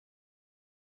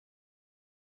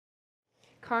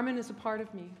Carmen is a part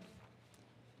of me.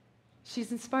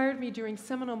 She's inspired me during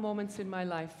seminal moments in my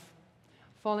life: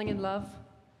 falling in love,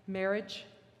 marriage,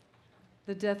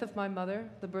 the death of my mother,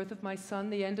 the birth of my son,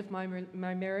 the end of my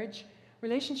marriage,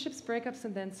 relationships, breakups,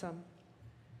 and then some.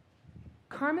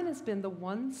 Carmen has been the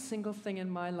one single thing in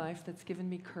my life that's given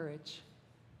me courage.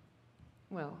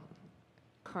 Well,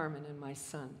 Carmen and my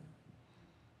son.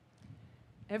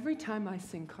 Every time I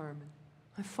sing Carmen,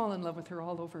 I fall in love with her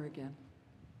all over again.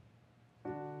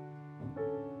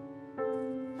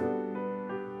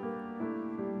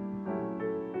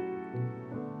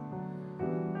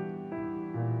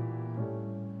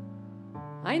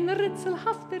 Ein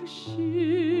rätselhafter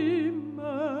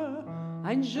Schimmer,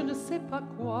 ein je ne sais pas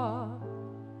quoi,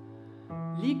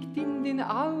 liegt in den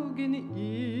Augen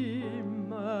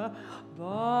immer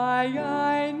bei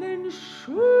einer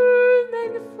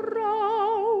schönen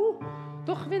Frau.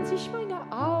 Doch wenn sich meine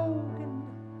Augen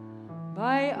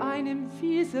bei einem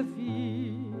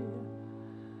vis-à-vis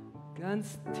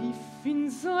ganz tief in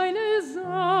seine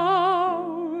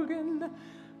saugen,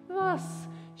 was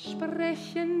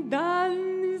sprechen dann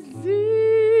sie?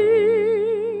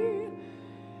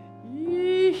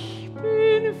 Ich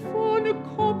bin von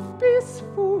Kopf bis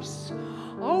Fuß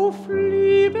auf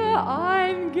Liebe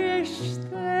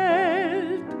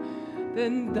eingestellt,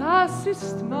 denn das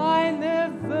ist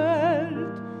meine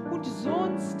Welt und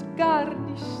sonst gar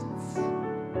nichts.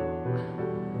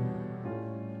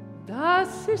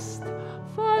 Das ist,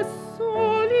 was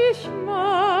soll ich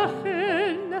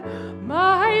machen,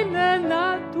 meine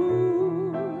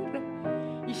Natur.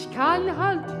 Ich kann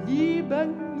halt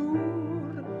lieben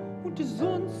nur und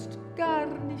sonst gar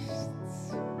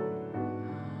nichts.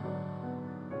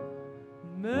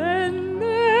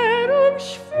 Männer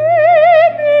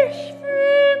umschweben mich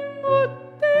wie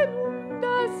Motten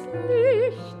das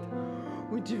Licht,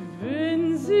 und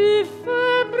wenn sie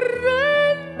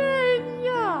verbrennen,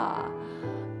 ja,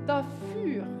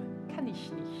 dafür kann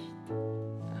ich nicht.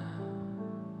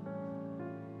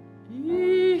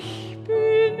 Ich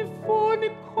bin von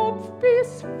Kopf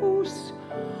bis Fuß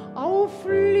auf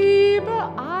Liebe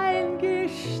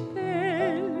eingestellt,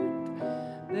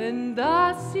 denn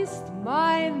das ist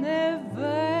meine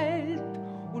Welt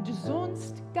und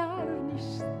sonst gar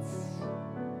nichts.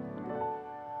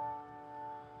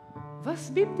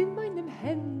 Was bebt in meinen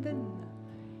Händen,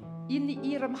 in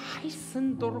ihrem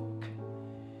heißen Druck?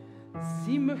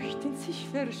 Sie möchten sich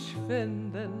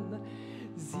verschwenden,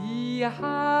 sie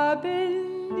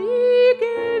haben nie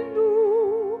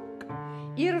genug.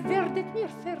 Ihr werdet mir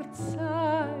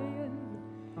verzeihen,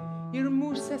 ihr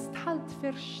müsst es halt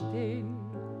verstehen.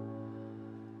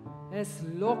 Es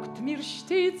lockt mir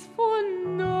stets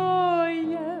von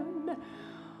Neuem,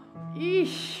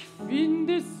 ich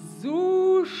finde es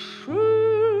so schön.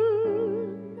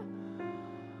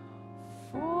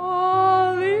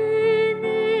 Falling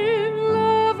in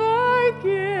love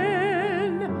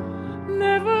again,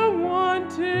 never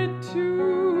wanted to.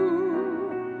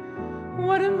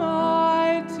 What am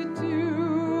I to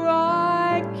do?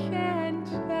 I can't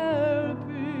help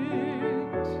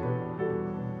it.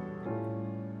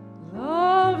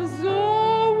 Love's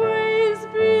always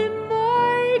been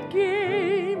my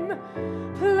game,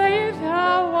 play it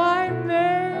how I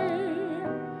may.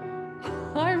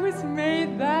 I was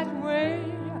made that way,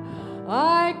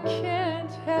 I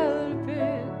can't help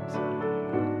it.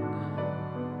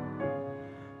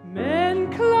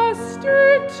 Men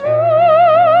cluster to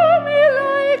me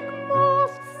like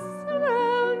moths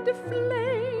around a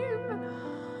flame,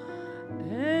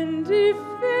 and if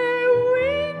their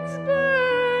wings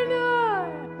burn, I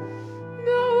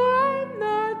know I'm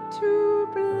not to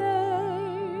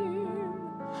blame.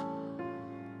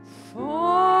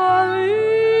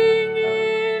 Falling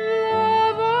in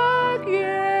love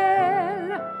again,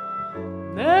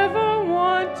 never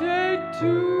wanted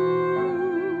to.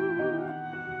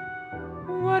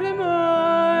 What am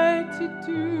I to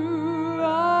do?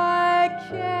 I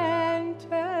can't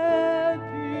help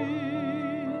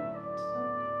it.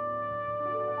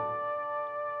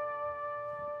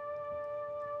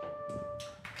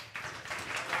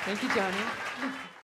 Thank you, Johnny.